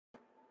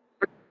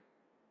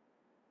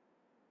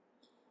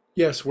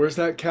Yes, where's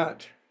that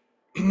cat?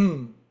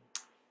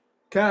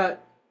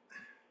 Cat.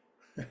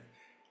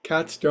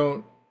 Cats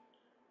don't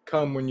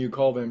come when you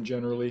call them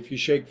generally. If you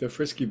shake the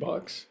frisky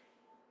box,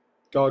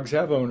 dogs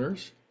have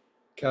owners,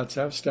 cats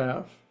have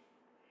staff.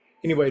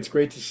 Anyway, it's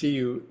great to see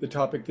you. The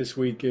topic this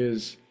week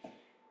is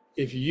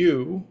if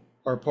you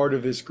are part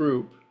of this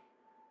group,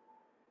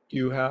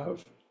 you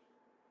have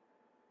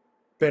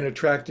been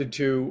attracted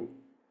to,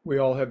 we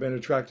all have been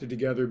attracted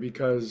together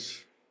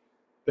because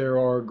there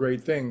are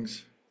great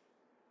things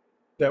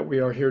that we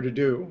are here to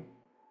do.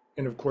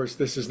 And of course,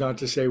 this is not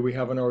to say we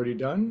haven't already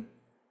done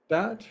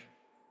that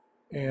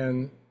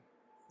and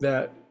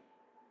that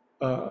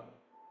uh,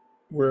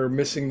 we're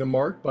missing the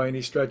mark by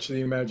any stretch of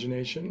the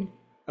imagination.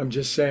 I'm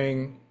just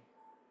saying,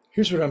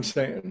 here's what I'm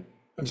saying.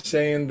 I'm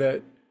saying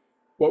that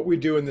what we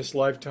do in this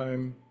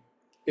lifetime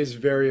is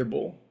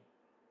variable.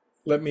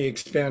 Let me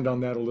expand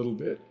on that a little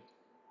bit.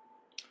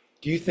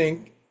 Do you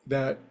think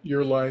that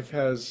your life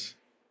has,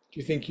 do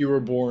you think you were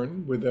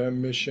born with a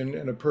mission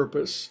and a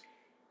purpose?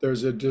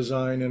 There's a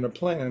design and a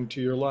plan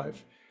to your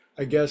life.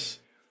 I guess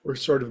we're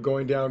sort of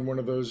going down one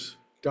of those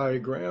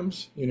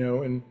diagrams,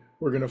 and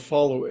we're going to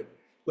follow it.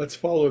 Let's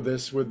follow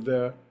this with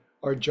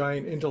our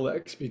giant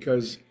intellects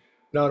because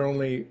not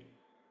only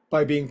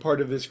by being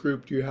part of this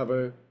group do you have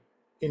a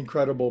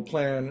incredible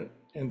plan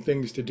and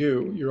things to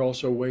do, you're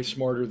also way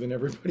smarter than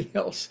everybody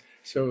else.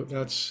 So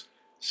that's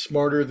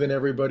smarter than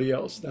everybody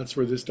else. That's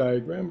where this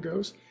diagram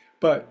goes.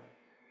 But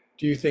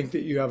do you think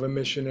that you have a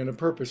mission and a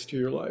purpose to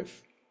your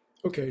life?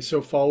 Okay,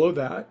 so follow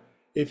that.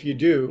 If you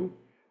do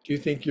you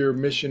think your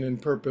mission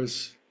and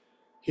purpose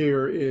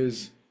here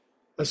is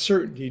a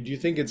certainty? Do you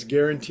think it's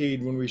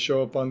guaranteed when we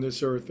show up on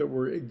this earth that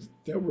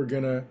we're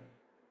gonna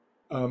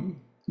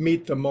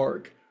meet the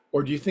mark?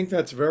 Or do you think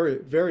that's very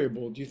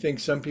variable? Do you think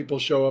some people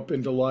show up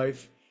into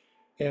life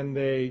and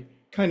they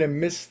kind of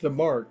miss the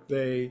mark?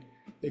 They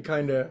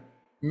kind of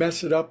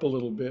mess it up a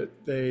little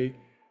bit. They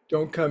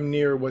don't come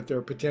near what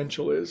their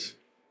potential is.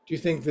 Do you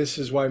think this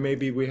is why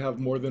maybe we have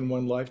more than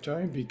one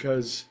lifetime?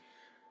 Because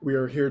we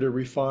are here to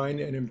refine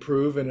and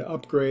improve and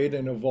upgrade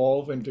and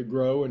evolve and to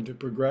grow and to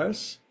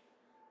progress?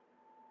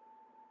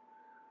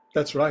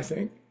 That's what I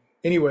think.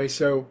 Anyway,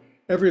 so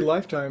every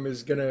lifetime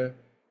is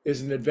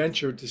an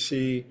adventure to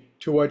see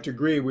to what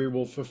degree we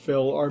will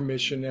fulfill our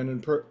mission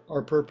and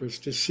our purpose.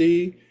 To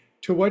see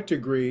to what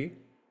degree,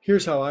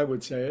 here's how I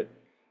would say it,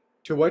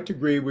 to what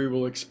degree we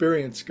will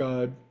experience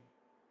God,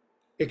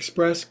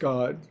 express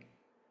God,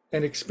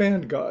 and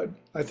expand God.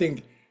 I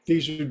think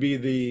these would be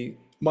the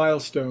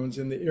milestones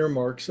and the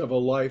earmarks of a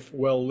life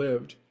well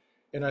lived.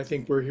 And I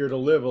think we're here to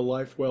live a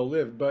life well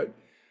lived. But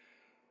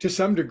to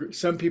some degree,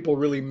 some people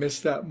really miss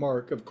that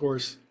mark. Of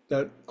course,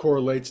 that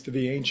correlates to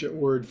the ancient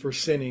word for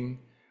sinning,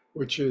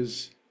 which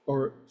is,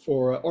 or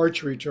for an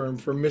archery term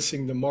for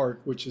missing the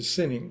mark, which is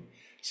sinning.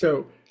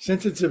 So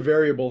since it's a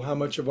variable, how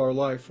much of our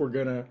life we're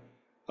going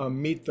to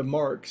meet the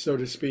mark, so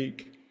to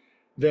speak,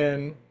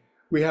 then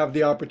we have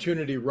the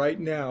opportunity right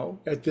now,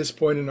 at this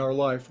point in our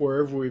life,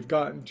 wherever we've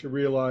gotten, to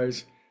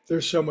realize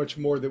there's so much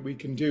more that we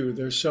can do.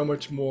 There's so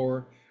much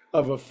more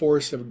of a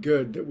force of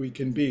good that we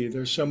can be.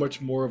 There's so much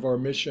more of our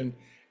mission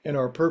and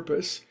our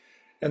purpose.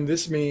 And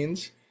this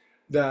means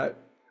that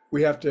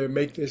we have to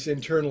make this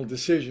internal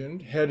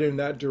decision, head in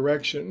that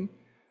direction,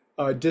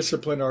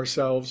 discipline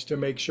ourselves to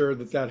make sure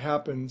that that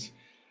happens.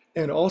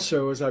 And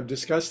also, as I've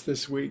discussed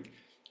this week,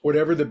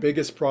 whatever the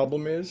biggest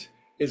problem is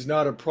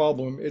not a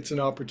problem, it's an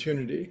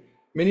opportunity.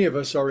 Many of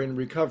us are in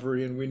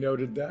recovery, and we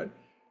noted that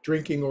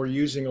drinking or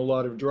using a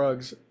lot of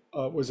drugs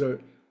was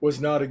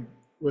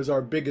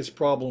our biggest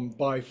problem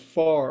by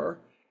far,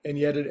 and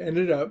yet it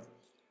ended up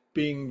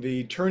being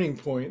the turning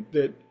point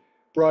that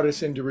brought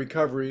us into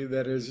recovery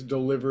that has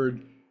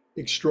delivered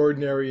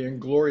extraordinary and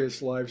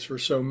glorious lives for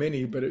so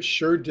many, but it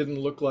sure didn't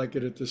look like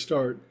it at the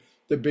start.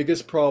 The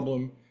biggest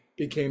problem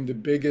became the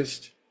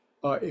biggest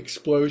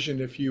explosion,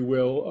 if you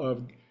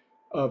will,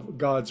 of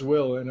God's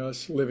will and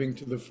us living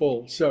to the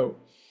full. So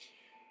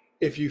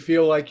if you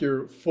feel like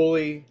you're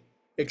fully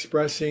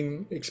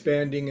expressing,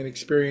 expanding, and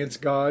experience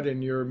God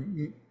and you're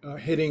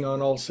hitting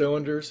on all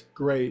cylinders,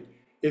 great.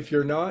 If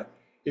you're not,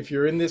 if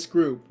you're in this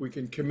group, we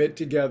can commit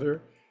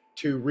together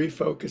to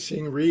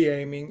refocusing,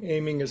 re-aiming,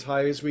 aiming as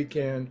high as we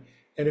can.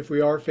 And if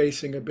we are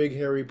facing a big,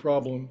 hairy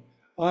problem,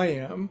 I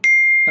am,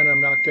 and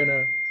I'm not going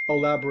to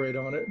elaborate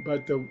on it,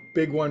 but the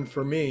big one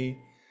for me,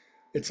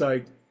 it's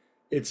like,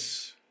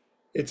 it's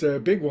it's a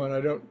big one. I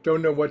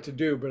don't know what to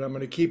do, but I'm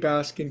going to keep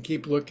asking,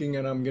 keep looking,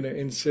 and I'm going to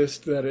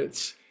insist that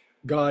it's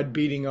God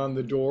beating on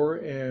the door,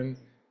 and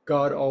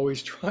God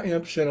always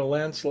triumphs in a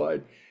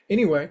landslide.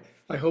 Anyway,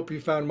 I hope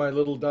you found my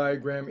little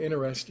diagram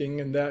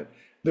interesting, and that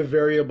the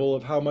variable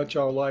of how much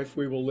our life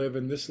we will live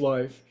in this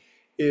life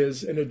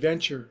is an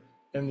adventure,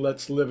 and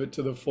let's live it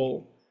to the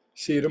full.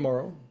 See you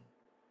tomorrow.